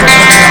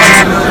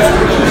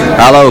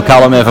Hello,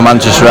 Callum here from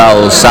Manchester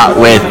Elves, sat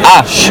with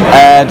Ash,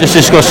 just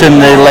discussing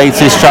the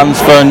latest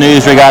transfer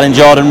news regarding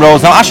Jordon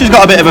Rhodes. Now, Ash has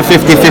got a bit of a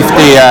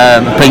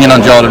 50-50 opinion on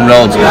Jordon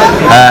Rhodes.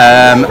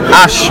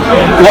 Ash,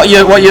 what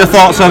are your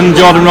thoughts on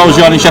Jordon Rhodes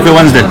joining Sheffield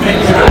Wednesday?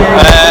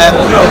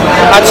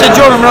 I'd say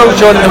Jordon Rhodes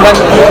joining the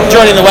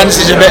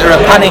Wednesday is a bit of a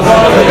panic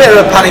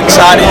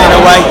signing in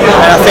a way.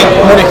 I think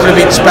money could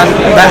have been spent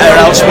better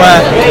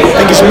elsewhere. I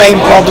think his main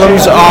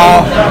problems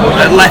are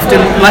at left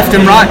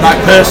and right back.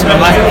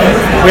 Personally,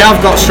 we have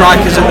got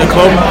strikers at the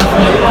club.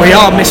 We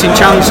are missing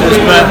chances,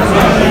 but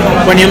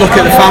when you look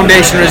at the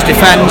foundation of his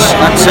defence,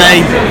 I'd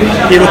say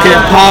you're looking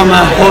at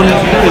Palmer, Hunt,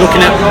 you're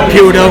looking at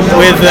Pudo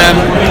with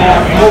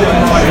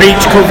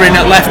Reach covering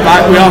at left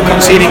back. We are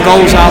conceding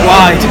goals out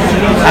wide.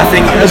 I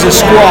think as a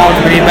squad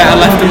we need better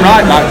left and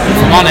right back. If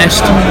I'm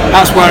honest,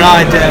 that's where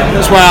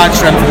I'd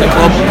strengthen the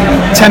club.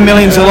 10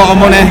 million's a lot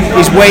of money.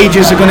 His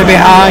wages are going to be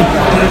high.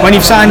 When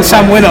you've signed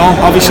Sam Winnall,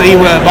 obviously he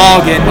were a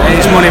bargain.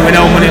 It's money with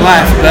no money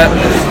left, but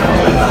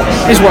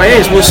is what it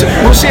is. We'll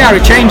see how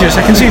it changes.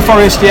 I can see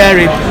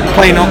Forestieri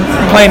playing on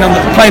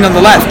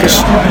the left,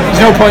 because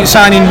there's no point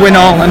signing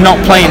Winnall and not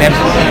playing him.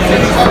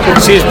 You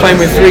can see us playing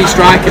with three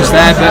strikers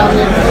there, but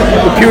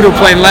with Pudo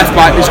playing left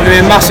back, there's going to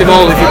be a massive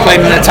hole if you're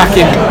playing an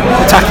attacking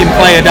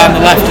player down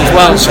the left as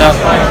well. So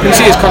you can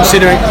see us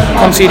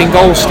conceding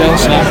goals still.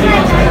 So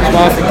that's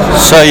what I think.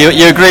 So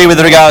you agree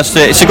with regards to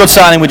it's a good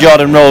signing with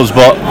Jordon Rhodes,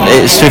 but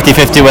it's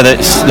 50-50 whether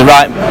it's the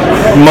right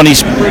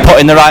money's put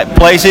in the right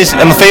places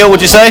in the field,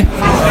 would you say?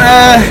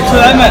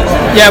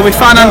 Yeah, with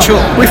financial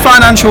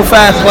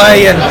fair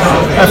play and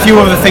a few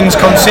other things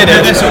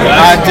considered,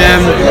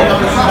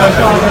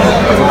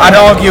 I'd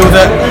argue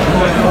that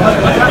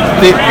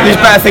there's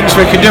better things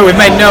we could do. We've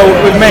made no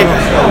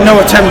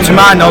attempt, to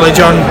my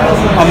knowledge, on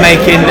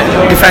making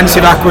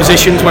defensive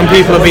acquisitions when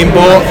people have been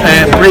bought.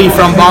 Bree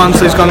from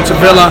Barnsley's gone to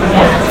Villa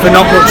for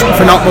not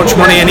much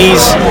money, and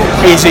he's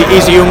a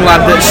young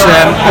lad that's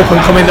up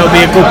and coming. That'll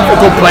be a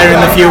good player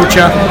in the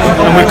future,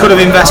 and we could have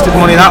invested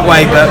money that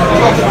way. But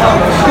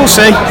we'll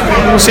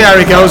see how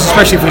it goes,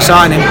 especially if we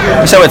sign him.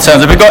 So it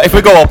turns. If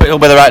we go up,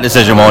 it'll be the right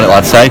decision, won't it,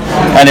 lads? Say.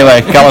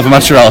 Anyway, Callum from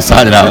Manchester Elves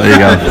signing out. There you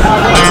go.